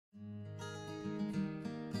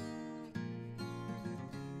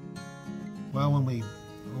Well, when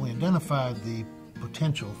we identified the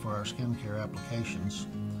potential for our skincare applications,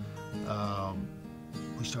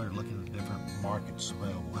 we started looking at different markets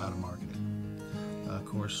available, how to market it. Of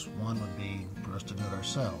course, one would be for us to do it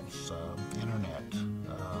ourselves, internet,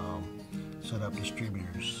 set up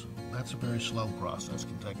distributors. That's a very slow process,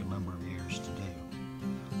 can take a number of years to do.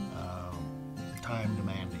 Time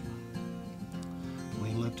demanding. We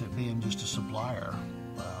looked at being just a supplier.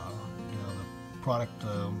 The product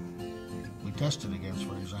we tested against,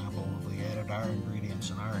 for example, if we added our ingredients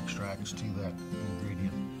and our extracts to that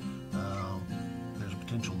ingredient, there's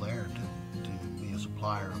potential there to be a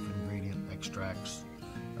supplier of ingredient extracts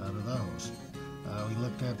to those. We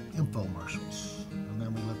looked at infomercials, and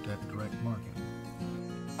then we looked at direct marketing.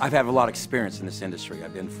 I've had a lot of experience in this industry.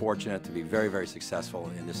 I've been fortunate to be very, very successful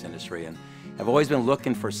in this industry, and I've always been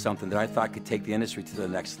looking for something that I thought could take the industry to the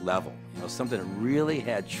next level. You know, something that really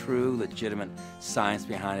had true, legitimate science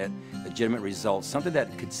behind it, legitimate results, something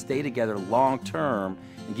that could stay together long term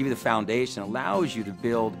and give you the foundation, allows you to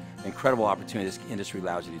build incredible opportunities this industry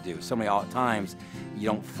allows you to do. So many times you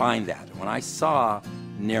don't find that. When I saw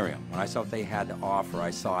Nerium, when I saw what they had to offer,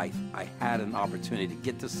 I saw I had an opportunity to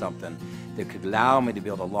get to something that could allow me to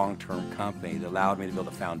build a long-term company, that allowed me to build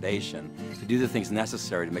a foundation, to do the things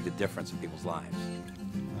necessary to make a difference in people's lives.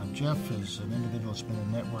 Jeff is an individual that's been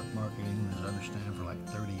in network marketing, as I understand, for like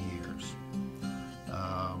 30 years.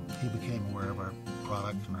 He became aware of our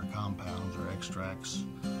product and our compounds, our extracts,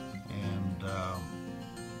 and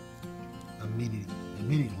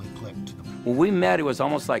immediately clicked to the... When we met, it was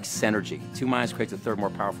almost like synergy. Two minds create the third more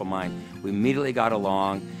powerful mind. We immediately got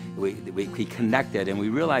along, we connected, and we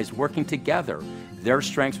realized working together, their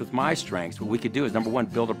strengths with my strengths, what we could do is, number one,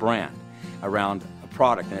 build a brand around a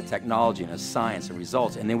product and a technology and a science and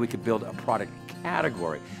results, and then we could build a product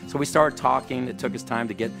category. So we started talking. It took us time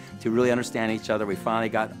to get to really understand each other. We finally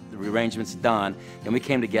got the arrangements done, and we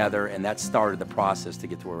came together, and that started the process to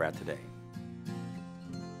get to where we're at today.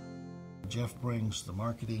 Jeff brings the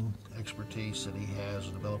marketing expertise that he has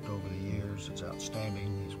developed over the years. It's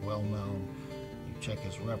outstanding. He's well known. You check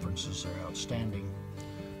his references, they're outstanding.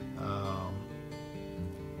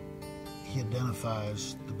 He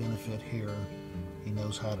identifies the benefit here. He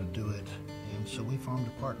knows how to do it. And so we formed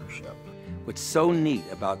a partnership. What's so neat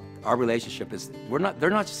about our relationship is they're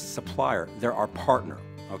not just a supplier, they're our partner,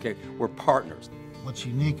 okay? We're partners. What's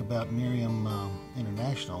unique about Nerium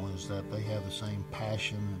International is that they have the same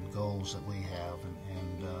passion and goals that we have,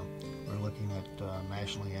 and we're looking at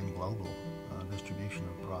nationally and global distribution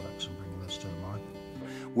of products and bringing this to the market.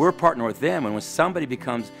 We're a partner with them, and when somebody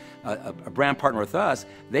becomes a brand partner with us,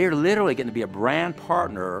 they are literally getting to be a brand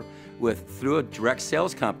partner through a direct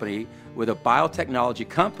sales company with a biotechnology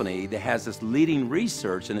company that has this leading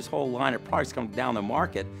research and this whole line of products coming down the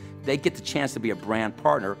market. They get the chance to be a brand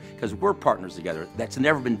partner because we're partners together. That's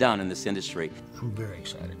never been done in this industry. I'm very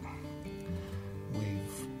excited.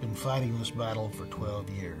 We've been fighting this battle for 12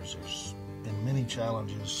 years. There's been many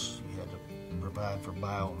challenges. You had to provide for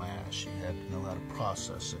biomass. You had to know how to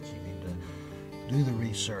process it. You need to do the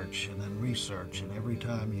research and then research. And every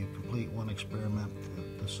time you complete one experiment,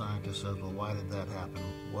 the scientist says, well, why did that happen?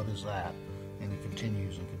 What is that? And it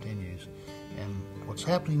continues and continues. And what's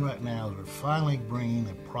happening right now is we're finally bringing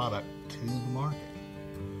a product to the market.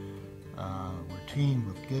 We're teamed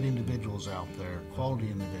with good individuals out there,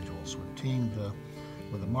 quality individuals. We're teamed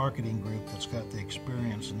with a marketing group that's got the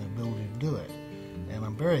experience and the ability to do it. And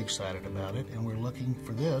I'm very excited about it, and we're looking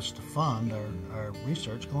for this to fund our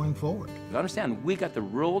research going forward. Understand, we got the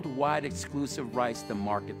worldwide exclusive rights to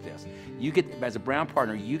market this. You get, as a brand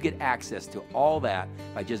partner, you get access to all that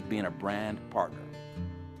by just being a brand partner.